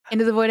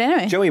Into the Void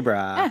Anime. Joey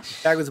Bra.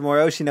 Ash. Back with some more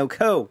Oshi no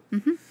Ko.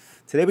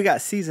 Today we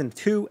got season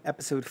 2,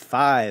 episode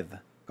 5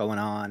 going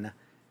on.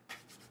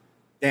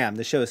 Damn,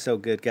 the show is so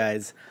good,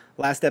 guys.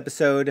 Last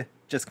episode,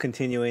 just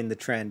continuing the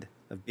trend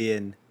of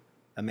being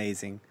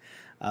amazing.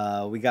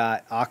 We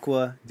got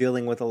Aqua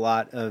dealing with a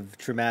lot of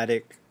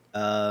traumatic,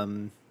 a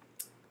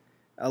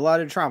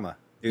lot of trauma.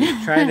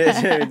 Dude, trying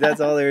to, that's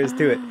all there is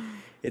to it.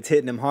 It's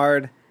hitting him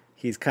hard.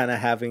 He's kind of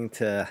having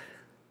to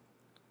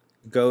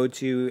go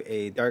to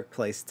a dark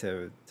place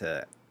to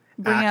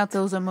Bring act. out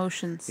those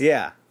emotions.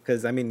 Yeah,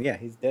 because I mean, yeah,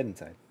 he's dead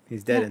inside.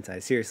 He's dead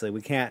inside. Seriously,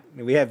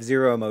 we have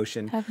zero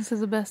emotion. Happens to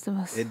the best of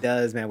us. It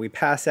does, man. We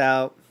pass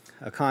out.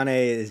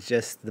 Akane is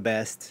just the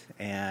best,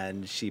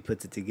 and she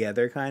puts it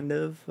together, kind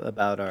of,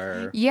 about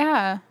our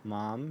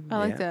mom. I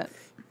like that.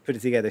 Put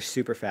it together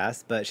super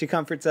fast, but she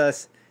comforts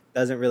us,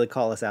 doesn't really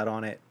call us out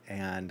on it,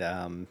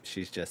 and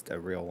she's just a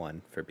real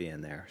one for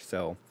being there.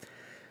 So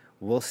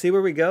we'll see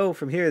where we go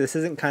from here. This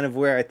isn't kind of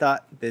where I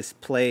thought this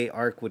play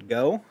arc would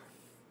go,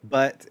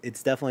 but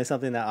it's definitely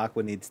something that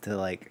Aqua needs to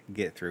like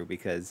get through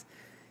because,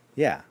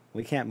 yeah,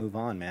 we can't move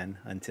on, man,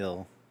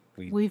 until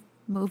we've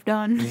moved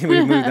on.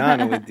 we moved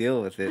on and we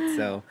deal with it.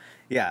 So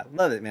yeah,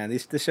 love it, man.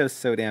 This show's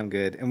so damn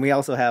good, and we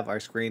also have our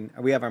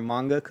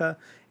mangaka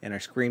and our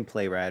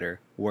screenplay writer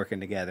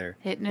working together,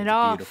 hitting it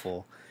off.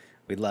 Beautiful.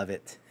 We love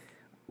it.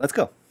 Let's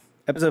go.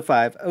 Episode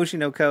 5, Oshi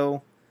no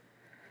Ko.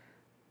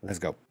 Let's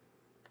go.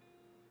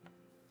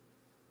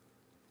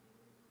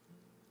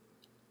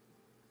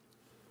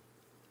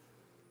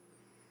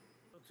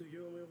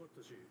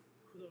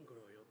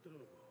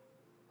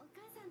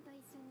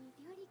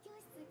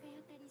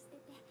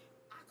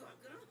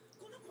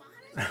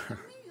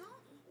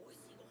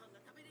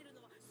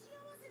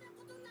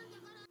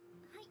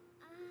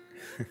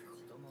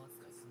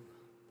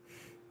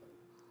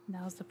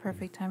 That was the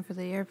perfect time for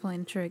the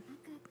airplane trick.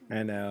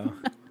 I know.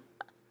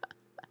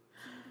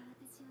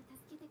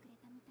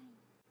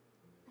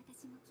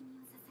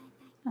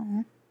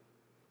 Aww.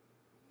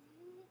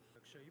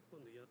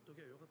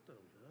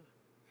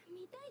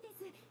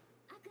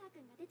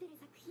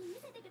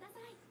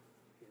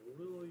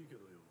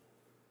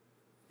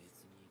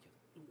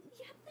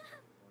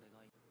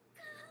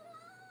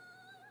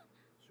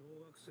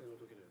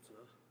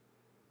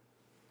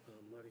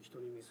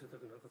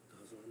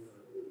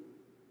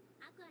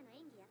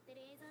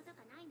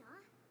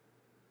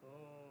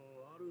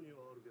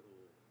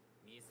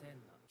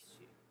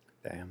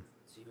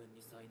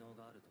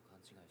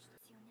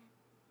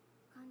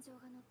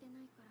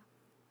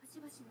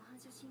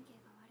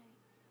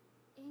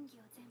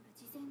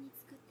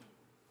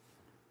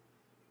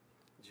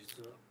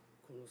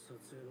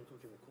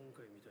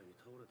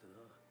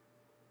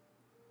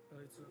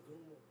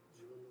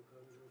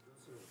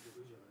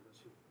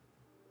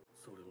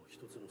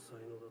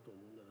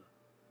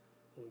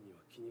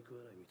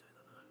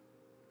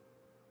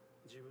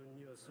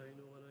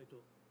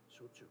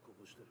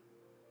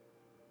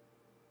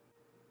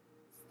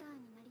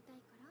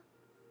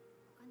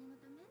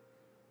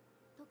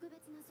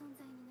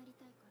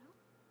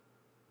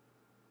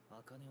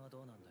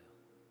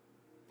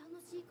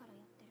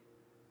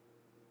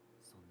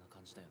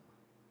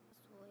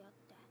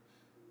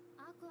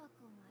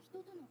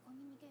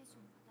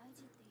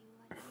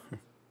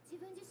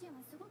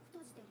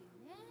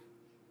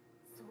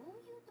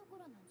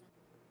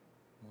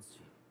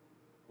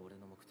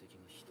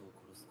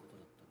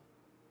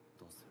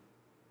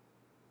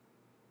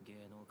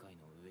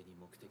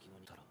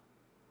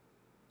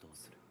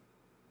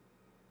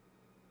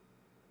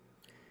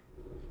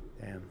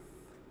 Damn.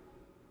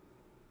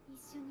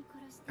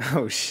 Damn.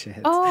 Oh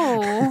shit.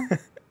 Oh.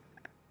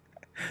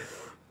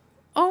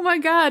 Oh my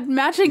god,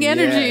 matching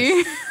energy.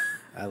 Yes.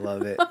 I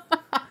love it.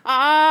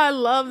 I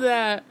love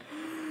that.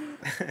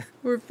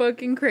 We're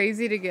fucking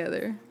crazy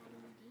together.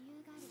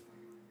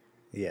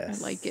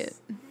 Yes. I like it.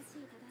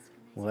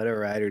 What a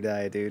ride or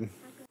die, dude.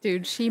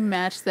 Dude, she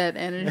matched that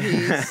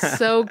energy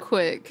so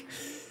quick.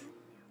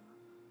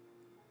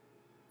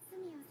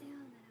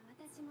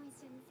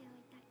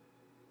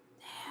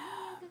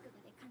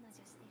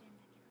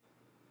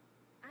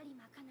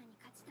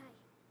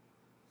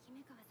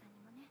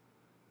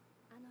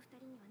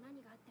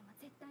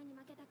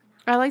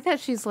 I like that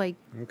she's like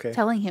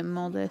telling him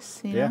all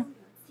this, you know?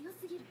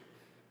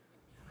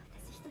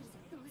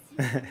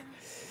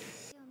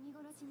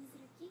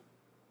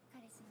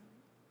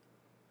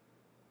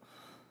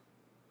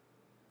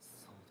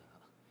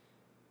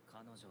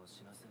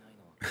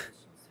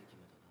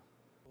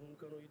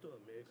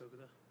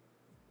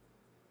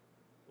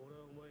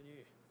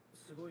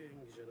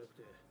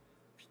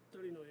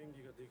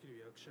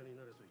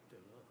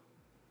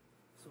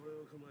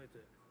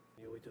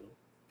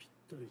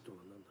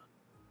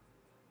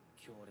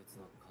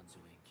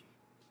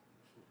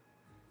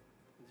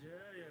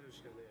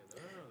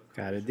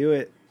 Gotta do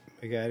it.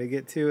 We gotta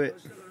get to it.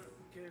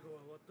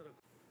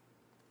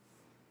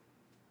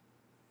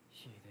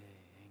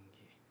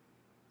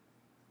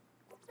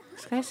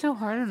 This guy's so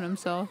hard on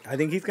himself. I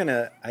think he's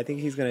gonna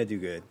do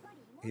good.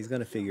 He's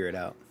gonna figure it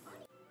out.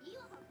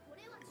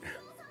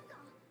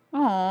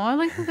 Oh, I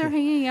like that they're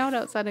hanging out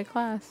outside of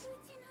class.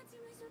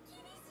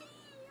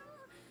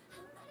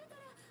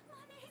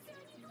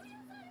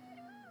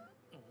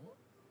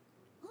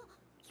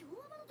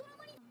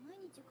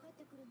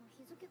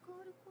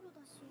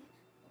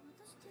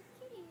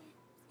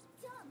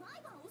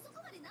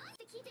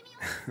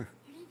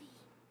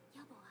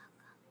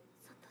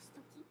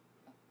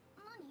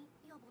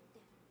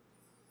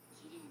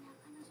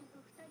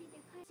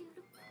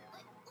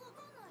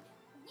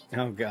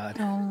 Oh God.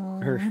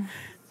 Oh.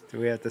 Do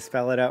we have to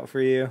spell it out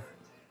for you?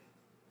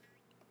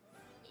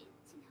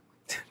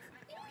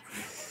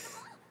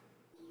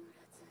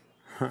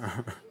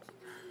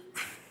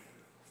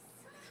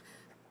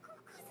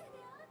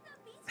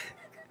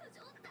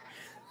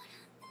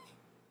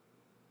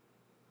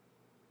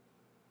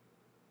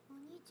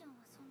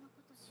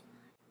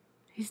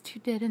 He's too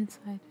dead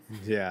inside.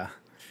 Yeah.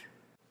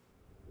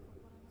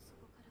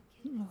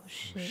 Oh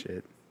shit.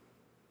 Shit.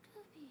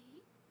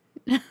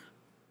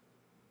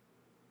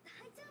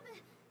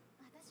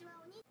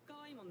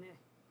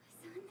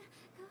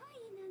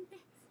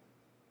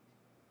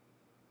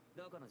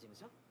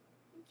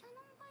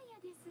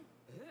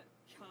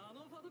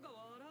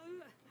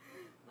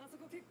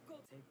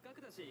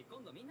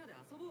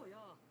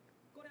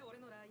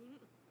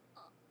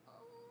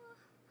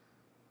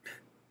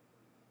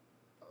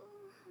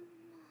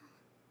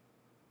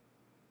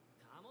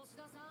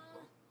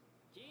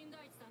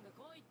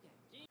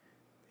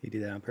 He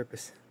did that on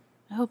purpose.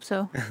 I hope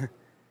so.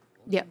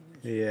 Yep.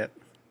 Yep.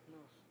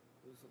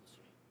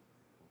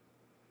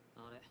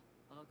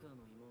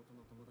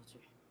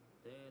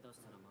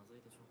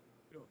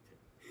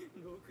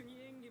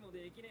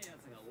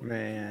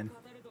 Man.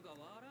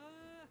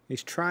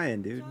 He's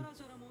trying, dude.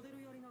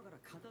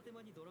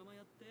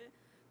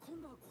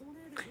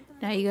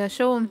 Now you gotta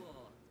show him.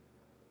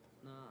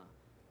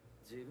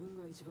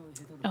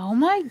 Oh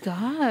my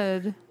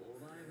God.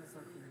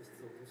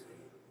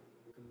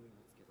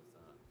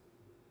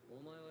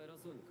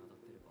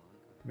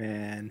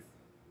 Man.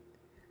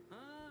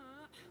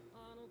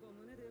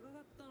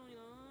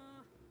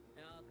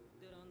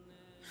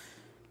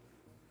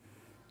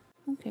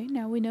 Okay,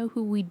 now we know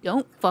who we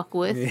don't fuck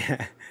with.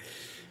 Yeah.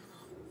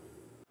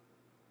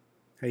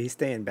 Hey, he's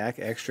staying back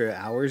extra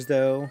hours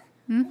though.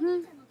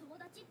 Mm-hmm.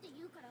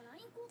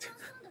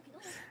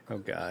 Oh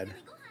God.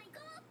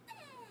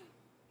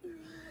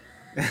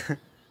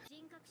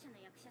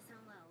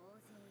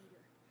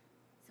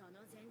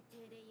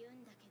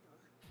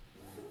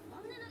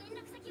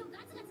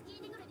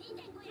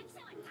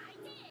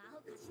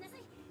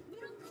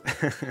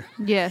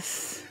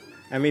 Yes.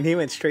 I mean, he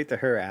went straight to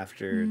her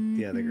after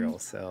the other girl,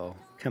 so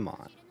come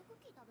on.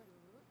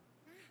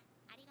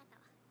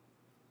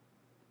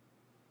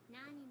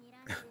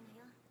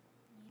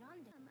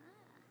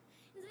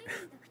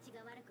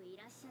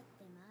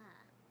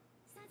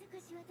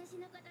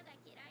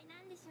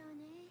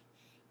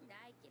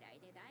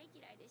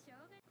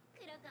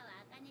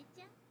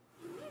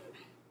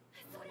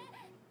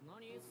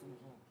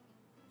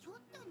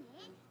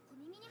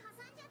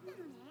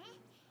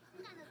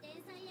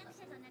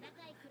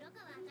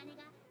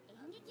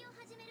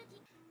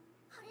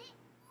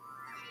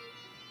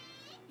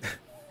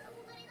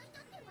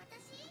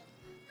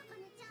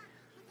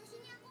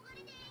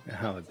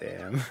 Oh,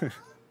 damn.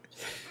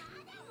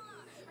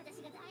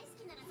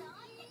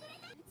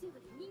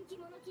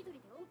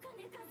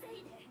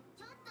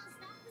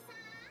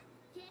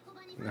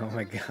 Oh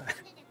my God.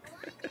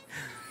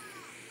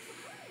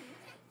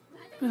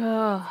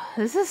 Oh,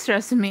 this is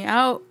stressing me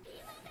out.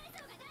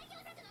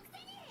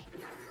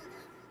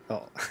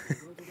 Oh.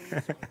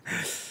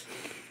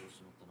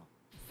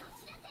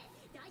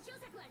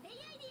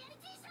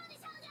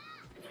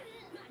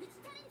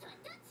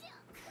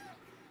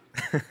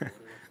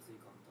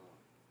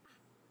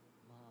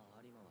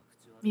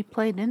 You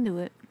played into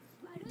it.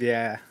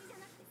 Yeah.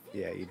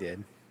 Yeah, you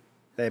did.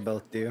 They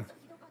both do.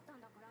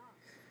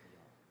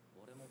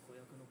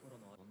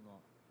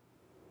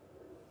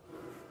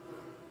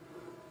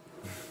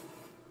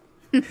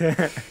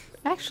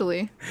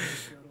 Actually.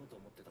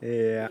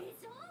 Yeah.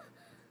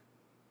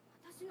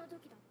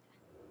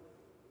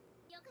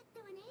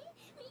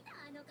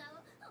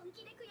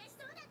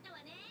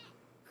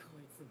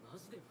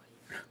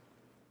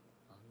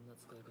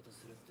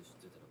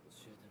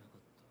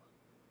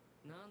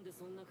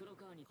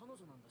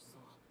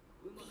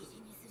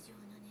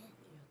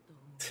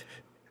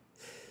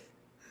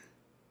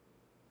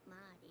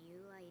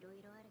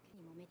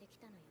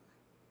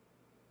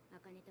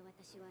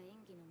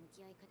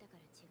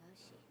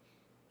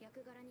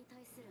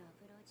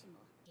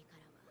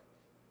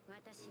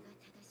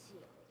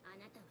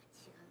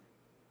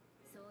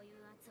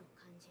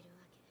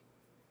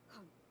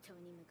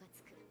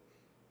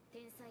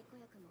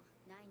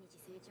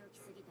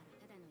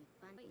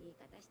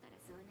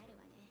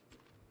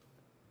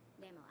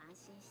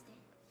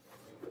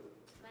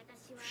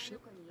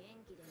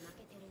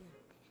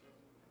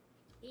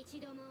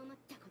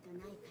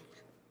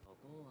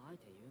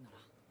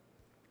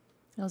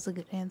 That was a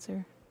good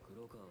answer.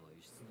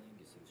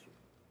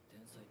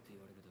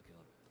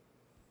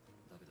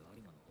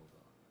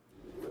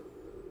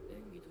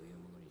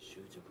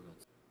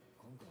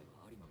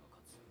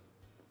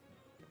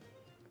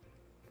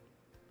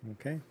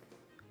 Okay.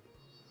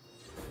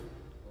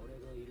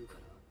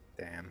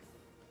 Damn.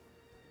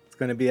 It's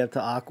gonna be up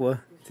to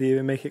Aqua to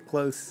even make it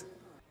close.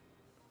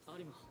 Oh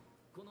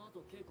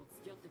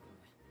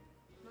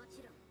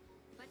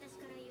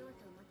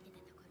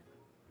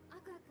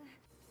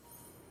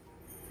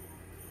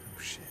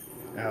shit.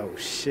 Oh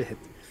shit.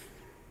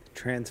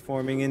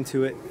 Transforming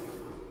into it.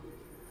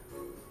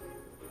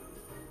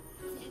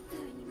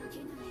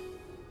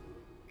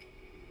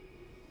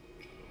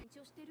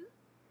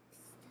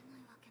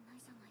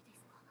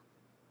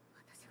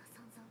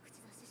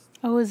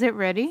 Oh, is it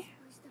ready?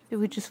 Did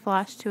we just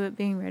flash to it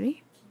being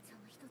ready?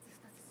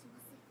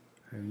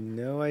 I have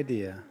no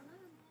idea.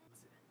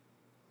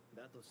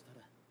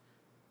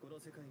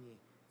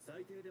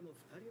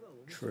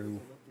 True.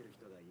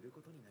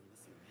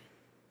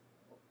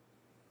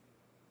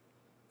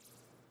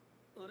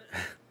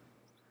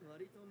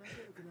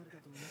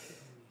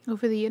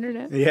 Over the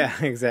internet? Yeah,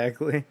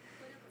 exactly.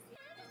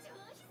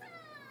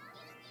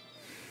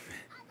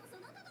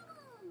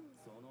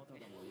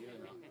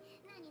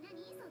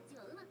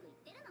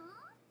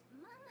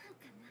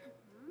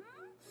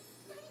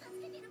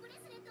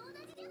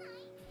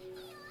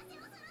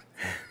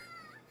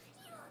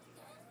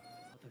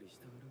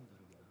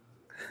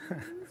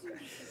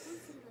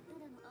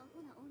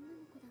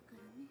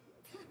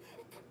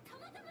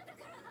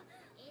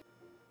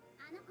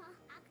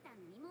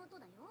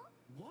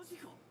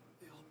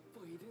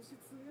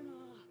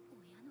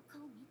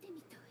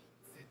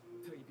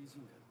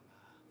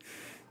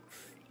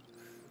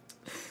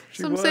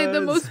 Some say the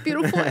most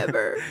beautiful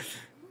ever.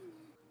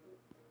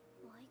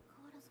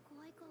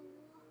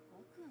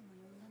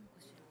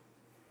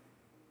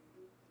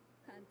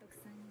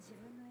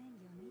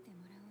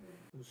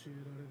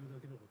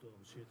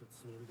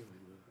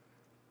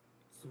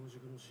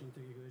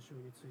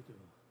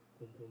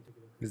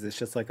 Is this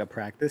just like a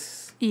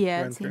practice?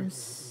 Yeah, it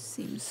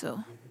seems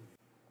so.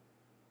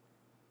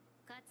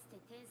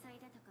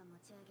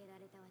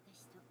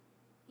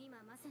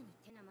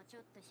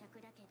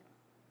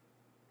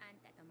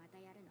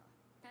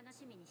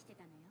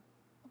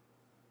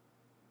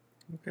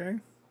 Okay.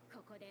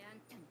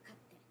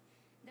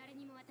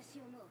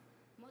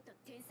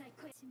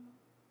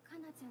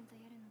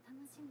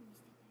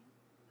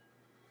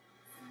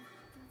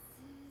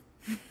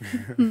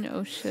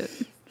 No shit.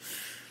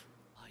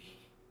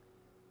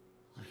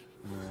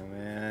 Oh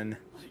man.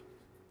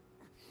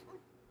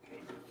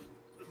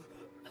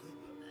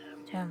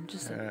 Damn,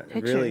 just a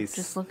picture. Really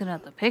just looking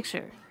at the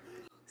picture.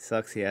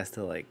 Sucks he has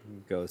to like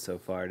go so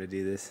far to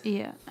do this.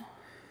 Yeah.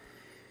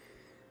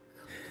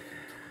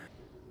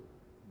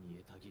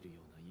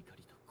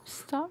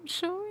 Stop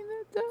showing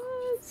the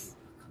dust.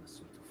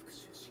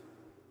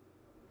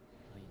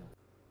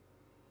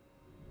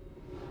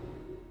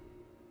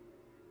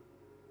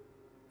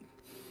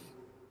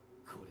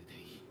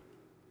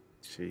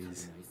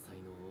 Jeez.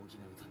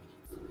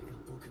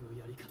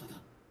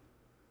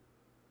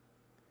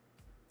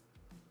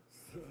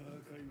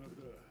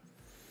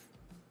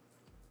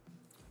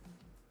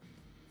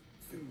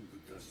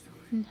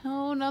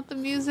 No, not the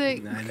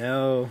music. I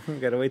know. We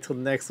gotta wait till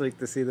next week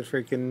to see the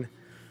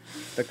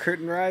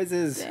curtain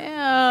rises.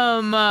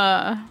 Damn.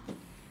 I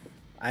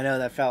know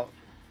that felt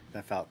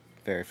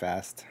very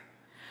fast.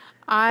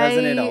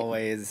 Doesn't it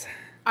always?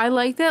 I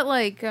like that.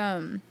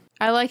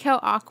 I like how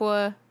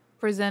Aqua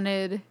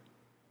presented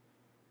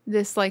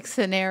this like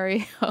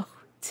scenario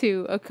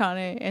to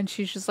Akane, and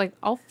she's just like,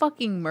 "I'll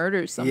fucking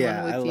murder someone with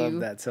you." Yeah, I love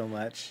that so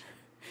much.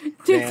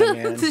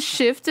 Dude, the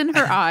shift in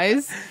her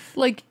eyes,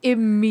 like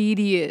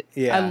immediate.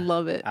 Yeah, I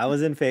love it. I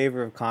was in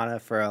favor of Kana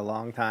for a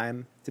long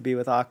time to be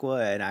with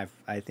Aqua, and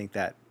I think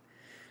that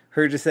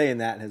her just saying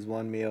that has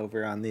won me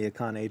over on the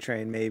Akane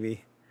train.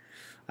 Maybe,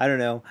 I don't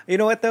know. You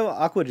know what though?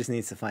 Aqua just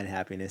needs to find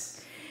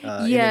happiness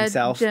in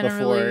himself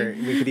before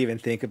we could even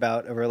think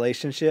about a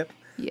relationship.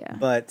 Yeah,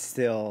 but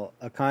still,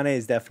 Akane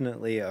is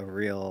definitely a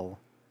real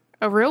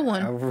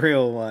one. A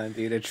real one,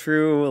 dude. A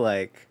true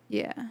like.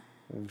 Yeah.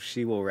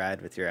 She will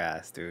ride with your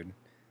ass, dude.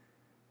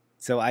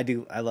 So I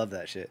love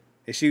that shit.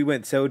 She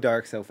went so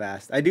dark so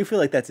fast. I do feel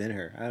like that's in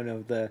her. I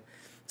don't know,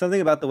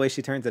 something about the way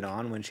she turns it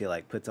on when she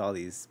like puts all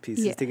these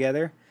pieces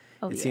together.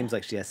 It seems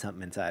like she has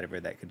something inside of her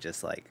that could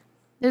just like.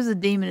 There's a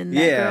demon in that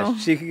girl. Yeah,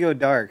 she could go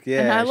dark.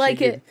 Yeah, and I like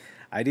it.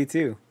 I do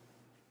too.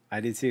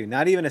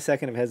 Not even a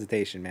second of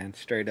hesitation, man.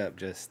 Straight up,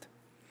 just.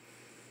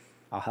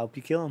 I'll help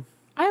you kill him.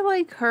 I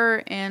like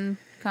her and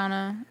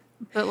Kana,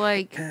 but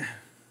like.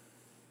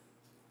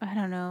 I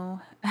don't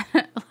know.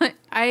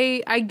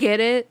 I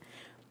get it,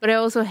 but I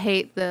also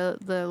hate the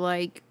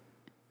like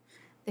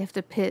they have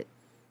to pit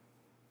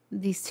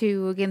these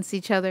two against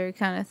each other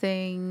kind of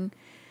thing.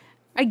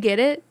 I get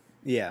it.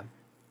 Yeah.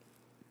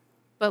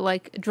 But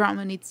like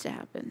drama needs to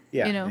happen.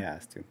 Yeah, you know? It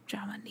has to.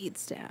 Drama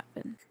needs to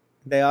happen.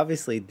 They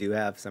obviously do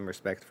have some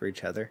respect for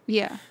each other.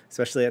 Yeah.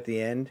 Especially at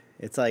the end.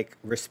 It's like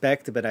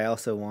respect, but I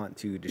also want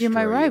to destroy You're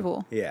my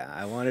rival. Yeah,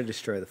 I want to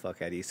destroy the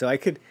fuck out of you. So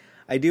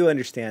I do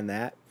understand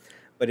that.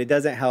 But it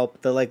doesn't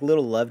help. The like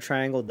little love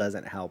triangle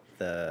doesn't help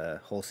the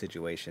whole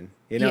situation.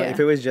 You know, if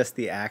it was just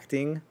the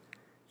acting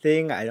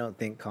thing, I don't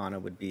think Kana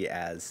would be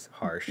as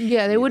harsh.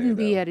 Yeah, they either, wouldn't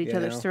be though, at each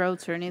other's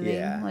throats or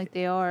anything like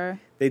they are.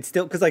 They'd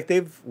still, because like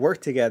they've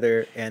worked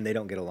together and they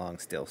don't get along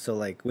still. So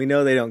like we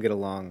know they don't get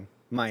along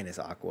minus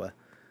Aqua.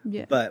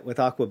 Yeah. But with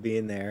Aqua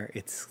being there,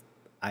 it's,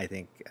 I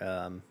think,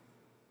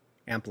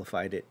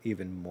 amplified it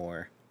even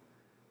more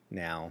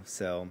now.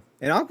 So,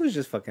 and Aqua's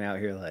just fucking out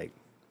here like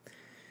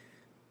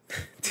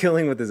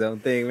dealing with his own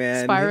thing,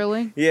 man.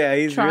 Spiraling. Yeah,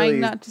 he's trying really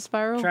not to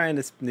spiral. Trying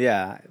to,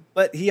 yeah.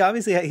 But he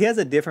obviously he has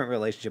a different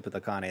relationship with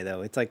Akane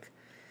though. It's like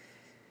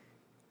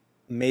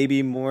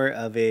maybe more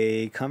of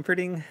a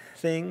comforting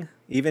thing,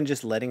 even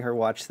just letting her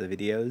watch the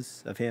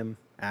videos of him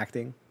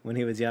acting when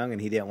he was young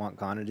and he didn't want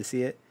Kana to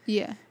see it.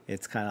 Yeah.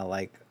 It's kind of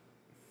like,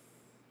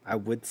 I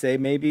would say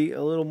maybe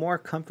a little more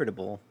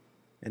comfortable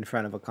in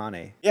front of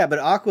Akane. Yeah, but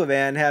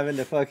Aquaman having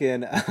to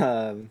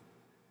fucking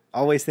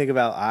always think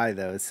about I,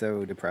 though, is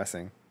so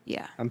depressing.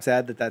 Yeah. I'm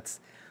sad that that's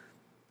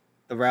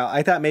the route.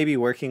 I thought maybe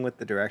working with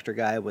the director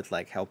guy would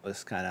like help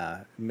us kind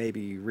of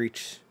maybe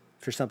reach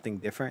for something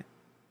different.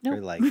 Nope.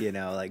 Or like, you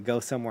know, like go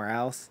somewhere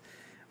else.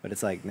 But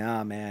it's like,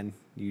 nah, man,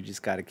 you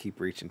just got to keep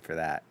reaching for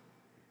that.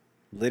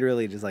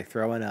 Literally just like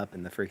throwing up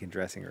in the freaking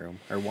dressing room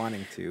or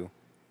wanting to.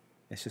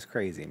 It's just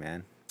crazy,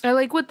 man. I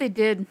like what they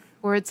did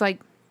where it's like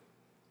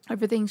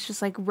everything's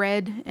just like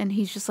red and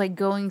he's just like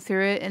going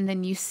through it and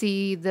then you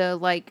see the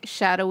like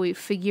shadowy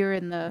figure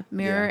in the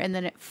mirror and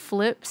then it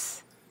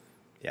flips.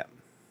 Yep.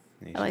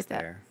 I like that.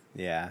 There.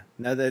 Yeah.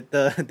 No,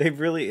 they've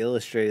really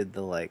illustrated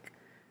the like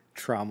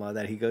trauma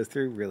that he goes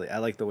through. Really, I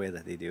like the way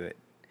that they do it.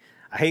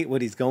 I hate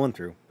what he's going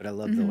through, but I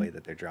love the way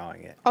that they're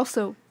drawing it.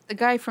 Also, the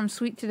guy from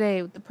Sweet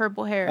Today with the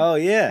purple hair. Oh,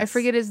 yeah. I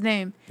forget his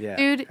name. Yeah.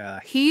 Dude,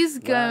 he's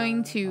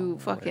going to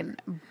fucking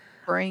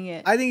bring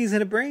it. I think he's going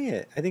to bring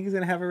it. I think he's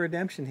going to have a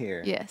redemption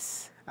here.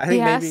 Yes. I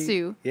think he has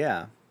to.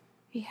 Yeah.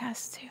 He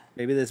has to.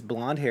 Maybe this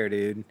blonde hair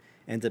dude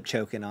ends up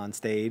choking on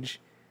stage.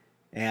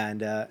 And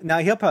now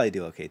he'll probably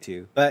do okay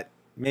too. But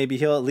maybe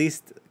he'll at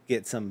least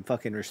get some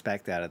fucking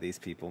respect out of these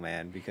people,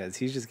 man. Because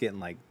he's just getting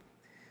like,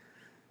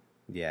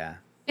 yeah.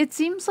 It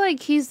seems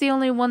like he's the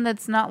only one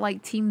that's not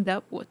like teamed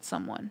up with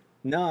someone.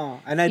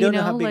 No. And I don't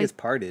know how big his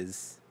part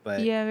is.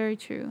 But yeah, very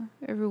true.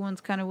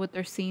 Everyone's kind of with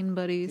their scene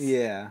buddies.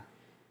 Yeah.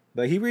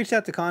 But he reached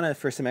out to Kana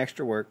for some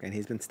extra work, and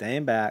he's been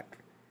staying back.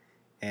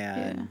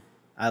 And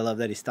I love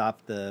that he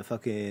stopped the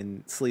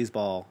fucking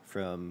sleazeball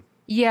from...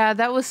 Yeah,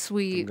 that was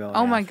sweet.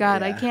 Oh my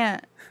god, yeah.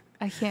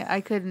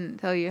 I couldn't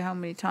tell you how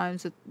many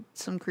times that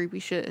some creepy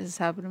shit has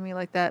happened to me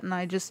like that, and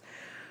I just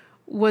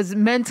was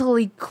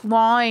mentally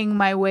clawing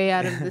my way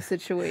out of the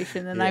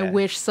situation, and I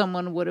wish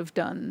someone would have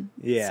done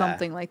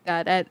something like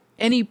that at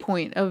any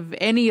point of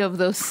any of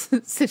those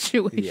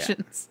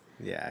situations.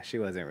 Yeah, she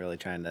wasn't really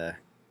trying to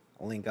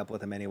link up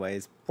with him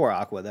anyways. Poor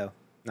Aqua, though.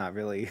 Not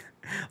really.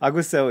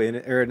 Aqua's so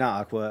not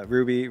Aqua.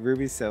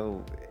 Ruby's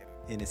so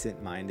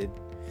innocent-minded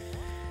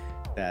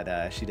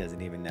that she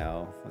doesn't even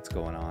know what's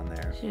going on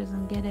there. She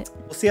doesn't get it.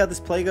 We'll see how this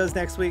play goes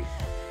next week.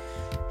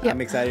 Yep.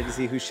 I'm excited to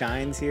see who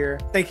shines here.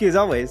 Thank you, as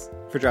always,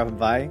 for dropping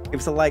by. Give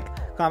us a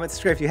like, comment,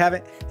 subscribe if you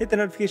haven't. Hit the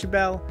notification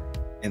bell.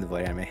 In the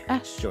Void Anime.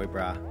 Ash. Joey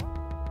Bra.